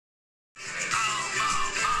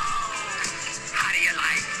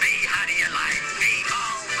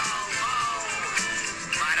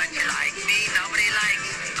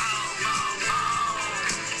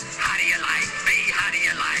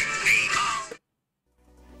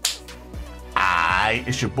Hi,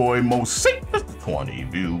 it's your boy Moseefus, the 20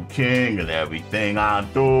 view king, and everything I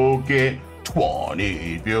do get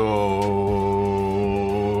 20 views.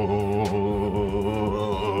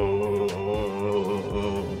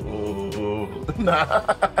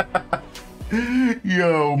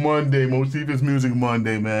 Yo, Monday, Moseefus Music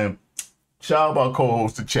Monday, man. Shout out my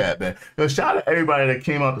co-host to chat, man. Yo, shout out to everybody that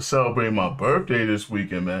came out to celebrate my birthday this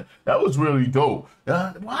weekend, man. That was really dope.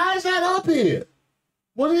 Why is that up here?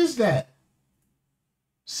 What is that?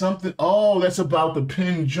 Something, oh, that's about the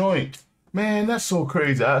pin joint. Man, that's so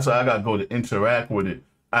crazy. So I gotta go to interact with it.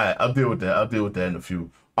 All right, I'll deal with that. I'll deal with that in a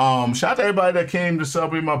few. Shout out to everybody that came to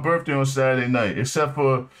celebrate my birthday on Saturday night, except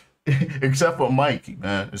for Mikey,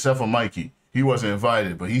 man. Except for Mikey. He wasn't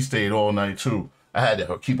invited, but he stayed all night too. I had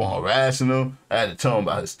to keep on harassing him. I had to tell him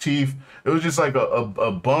about his teeth. It was just like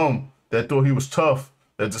a bum that thought he was tough,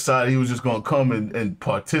 that decided he was just gonna come and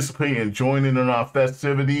participate and join in on our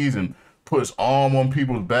festivities and put his arm on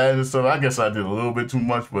people's bags and stuff. I guess I did a little bit too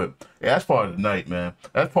much, but yeah, that's part of the night, man.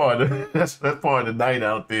 That's part of that's part of the night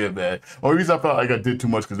out there, man. Only reason I felt like I did too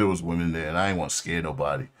much because there was women there, and I didn't want to scare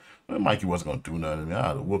nobody. Mikey wasn't gonna do nothing to me.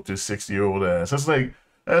 I'd have whooped his 60-year-old ass. That's like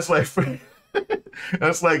that's like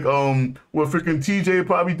what freaking TJ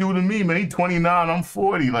probably do to me, man. He's 29, I'm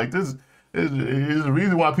 40. Like this is the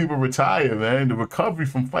reason why people retire, man. The recovery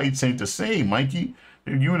from fights ain't the same, Mikey.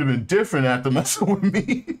 You would have been different after messing with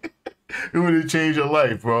me. It would have changed your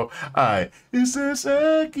life, bro. All right. It's the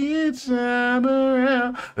second time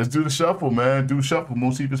around. Let's do the shuffle, man. Do the shuffle.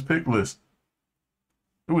 Moseefus pick list.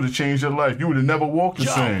 It would have changed your life. You would have never walked the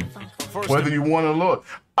same. Whether you won or lost.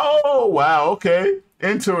 Oh, wow. Okay.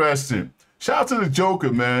 Interesting. Shout out to the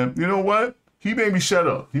Joker, man. You know what? He made me shut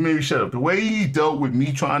up. He made me shut up. The way he dealt with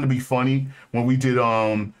me trying to be funny when we did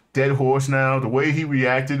Dead Horse Now, the way he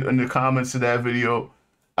reacted in the comments to that video,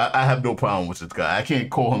 I have no problem with this guy. I can't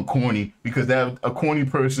call him corny because that a corny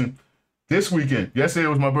person this weekend, yesterday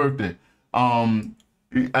was my birthday.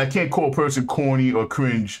 I can't call a person corny or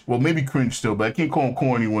cringe. Well, maybe cringe still, but I can't call him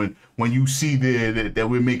corny when you see there that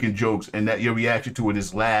we're making jokes and that your reaction to it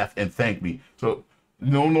is laugh and thank me. So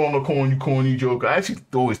no longer calling you corny Joker. I actually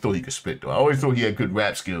always thought he could spit though. I always thought he had good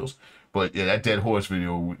rap skills. But yeah, that Dead Horse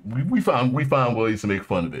video, we found ways to make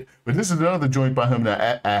fun of it. But this is another joint by him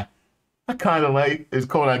that I kind of like. It's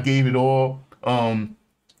called I Gave It All.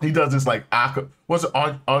 He does this like what's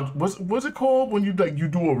it called when you you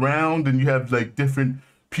do a round and you have like different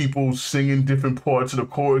people singing different parts of the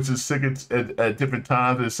chorus and sing it at different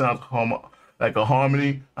times and it sounds like a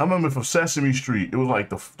harmony. I remember from Sesame Street, it was like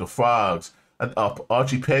the frogs.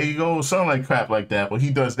 Archipelago or something like crap like that, but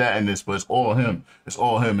he does that in this, but it's all him. It's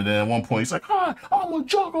all him. And then at one point he's like, "Hi, I'm a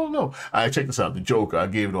Joker." No, all right, check this out. The Joker. I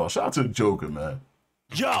Gave It All. Shout out to the Joker, man.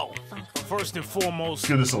 Yo, first and foremost,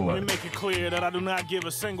 give this a let me make it clear that I do not give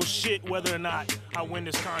a single shit whether or not I win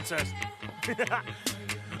this contest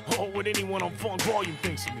or what anyone on Funk Volume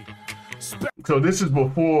thinks of me. So this is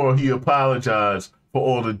before he apologized for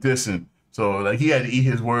all the dissing. So like he had to eat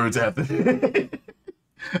his words after.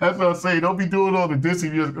 That's what I'm saying. Don't be doing all the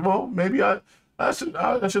dissing. Well, maybe I should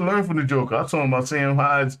learn from the Joker. I told him about Sam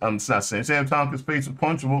Hyde's. I'm not saying Sam Tompkins' face was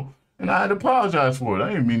punchable, and I had to apologize for it. I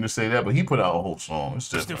didn't mean to say that, but he put out a whole song. It's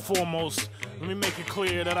just. First and foremost, let me make it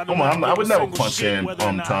clear that I don't. I would never punch Sam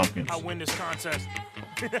Tompkins. I win this contest.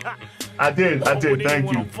 I did.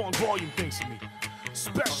 Thank you. Funk Volume thinks of me,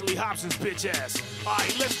 especially Hobson's bitch ass. All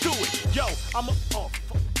right, let's do it. Yo, I'm a. Oh,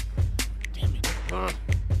 fuck. Damn it.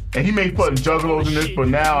 And he made fun of Juggalos in this, but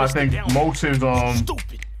now I think most of his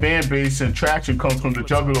fan base and traction comes from the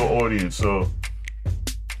Juggalo audience. So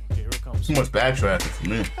too much backtracking for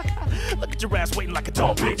me. Look at your ass waiting like a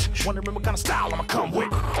dumb bitch. Wondering what kind of style I'ma come with.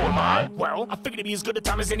 Oh my. Well, I figured it'd be as good a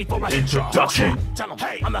time as any for my introduction. Tell them,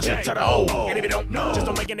 hey, I'm the shit to the O. And if you don't know, just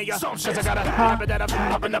don't make any assumptions. I got a habit that I'm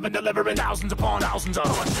popping up and delivering thousands upon thousands of.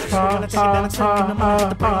 Gonna take it down and take it. I'm gonna have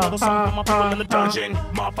to bring a little something for my people in the dungeon.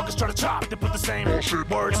 Motherfuckers try to chop to put the same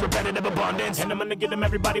words, repetitive abundance. And I'm gonna get them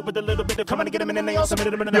everybody with a little bit of coming to get them and then they all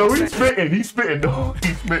submitted them in the Yo, he's spitting, though.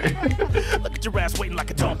 He's spitting. Look at your ass waiting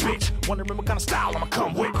like a dumb bitch. Wondering what kind of style I'ma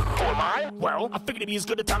come with. Oh, am I? Well, I figured it'd be as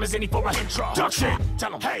good a time as any for my introduction.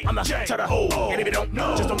 Tell them, hey, I'm the J to the O. And if you don't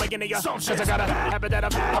know, just don't make any assumptions. I got a habit that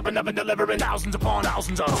I'm popping up and delivering thousands upon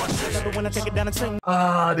thousands of. When I take it down and sing.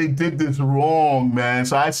 They did this wrong, man.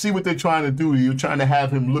 So I see what they're trying to do. You're trying to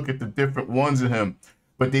have him look at the different ones of him,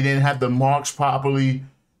 but they didn't have the marks properly.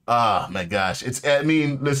 Ah, my gosh. I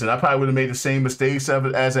mean, listen, I probably would have made the same mistakes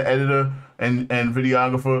as an editor and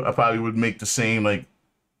videographer. I probably would make the same, like,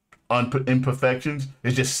 imperfections.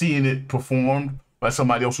 It's just seeing it performed by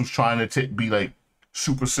somebody else who's trying to be like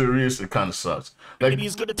super serious, it kind of sucks. Like, Maybe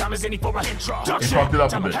as good a time as any for a intro. they fucked it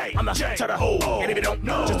up a bit. Hey, I'm the to the and if you don't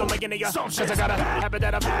know, just don't make any assumptions. I got a habit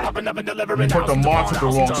that I'm popping up and delivering. They put the marks at the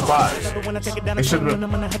wrong spot. They should have.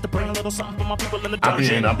 I'm gonna have to bring a little something for my people in the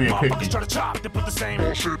dungeon. I'm being picky. Try to chop to put the same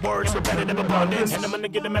words, repetitive abundance, and I'm gonna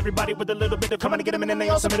get them everybody with a little bit of coming to get them, and then they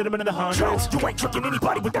all submitted them in the hundreds. You ain't tricking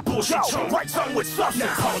anybody with that bullshit. Right song with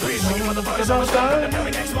substance. Motherfuckers on the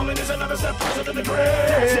every next moment is another step closer to the grave.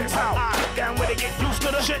 That's how I down where they get used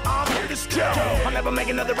to the shit. I'm here to stay. I'll never make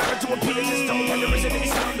another rapper to appease. Don't let there isn't any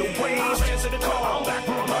sound to waste. Answer the call. Back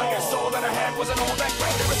from my guess all that I had wasn't all that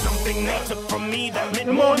great. There was something they took from me that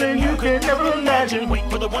meant more than you could ever imagine. Wait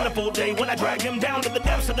for the wonderful day when I drag him down to the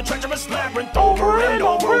depths of the treacherous labyrinth. Over and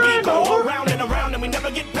over we go around and around and we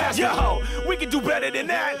never get past. Yo, we can do better than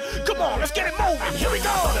that. Come on, let's get it moving. Here we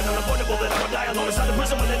go. And unavoidable that I'ma die alone inside the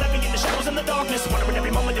prison when they let me in the shadows and the darkness. Wondering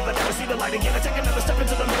every moment if I never see the light again. I take another step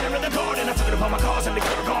into the mirror in the garden. I took it upon my cause and the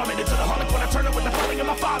clear garment into the harlot when I turn it with the falling of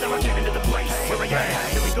my father. I came into the place. Here I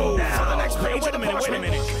am. Here we go. For the next page. Wait a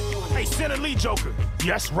minute. Hey, center lead Joker.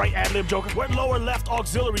 Yes, right ad-lib Joker. Where lower left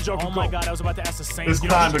auxiliary Joker? Oh my God, I was about to ask the same. It's he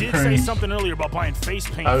did say something earlier about buying face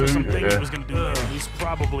paint for something he was gonna do. He's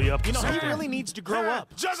probably up to something. He really needs to grow up.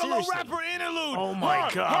 Juggalo rapper interlude. Oh my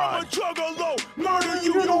God. I'm a juggalo. Murder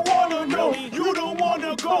you don't wanna know. You don't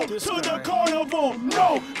wanna go to the carnival.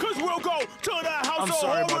 No, cause we'll go to the house of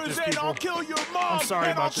horrors and I'll kill your mom.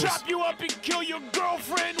 And I'll chop you up and kill your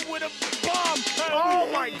girlfriend with a bomb. Oh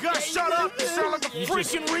my God, shut up. You sound like a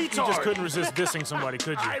freaking retard. You just couldn't resist dissing somebody,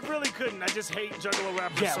 could you? I really couldn't. I just hate Juggalo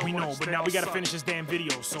rappers. Yeah, we know, but now we gotta finish this damn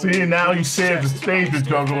video. So see, now you saved the stage with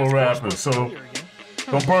Juggalo rappers, so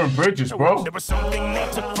don't burn bridges, bro. There was something they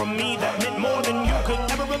took from me that meant more than you could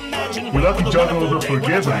ever imagine. We lucky Juggalos are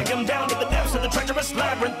forgiven.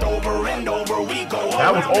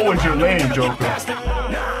 That was always your lane, Joker.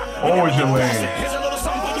 Always your lane.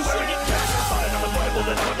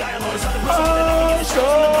 I'm so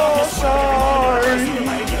sorry.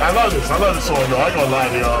 I love this song though. I ain't gonna lie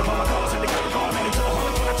to y'all.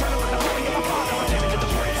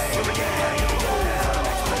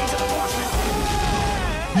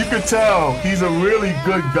 You can tell he's a really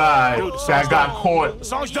good guy that got caught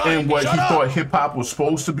in what he thought hip hop was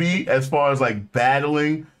supposed to be, as far as like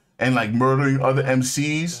battling and like murdering other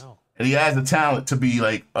MCs. And he has the talent to be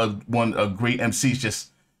like a great MC,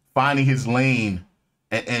 just finding his lane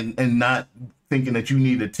and not thinking that you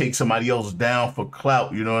need to take somebody else down for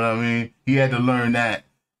clout. You know what I mean? He had to learn that.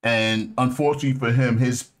 And unfortunately for him,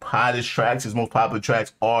 his hottest tracks, his most popular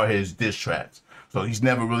tracks are his diss tracks. So he's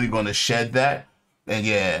never really going to shed that. And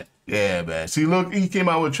yeah, man. See, look, he came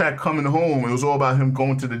out with a track Coming Home. It was all about him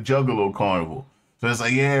going to the Juggalo Carnival. So it's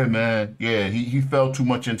like, yeah, man. Yeah, he fell too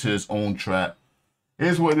much into his own trap.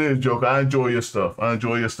 Here's what it is, Joker. I enjoy your stuff.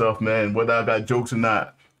 Man. Whether I got jokes or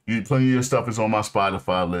not, plenty of your stuff is on my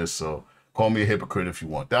Spotify list. So call me a hypocrite if you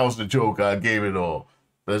want. That was the joke. I gave it all.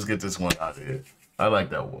 Let's get this one out of here. I like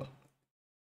that one.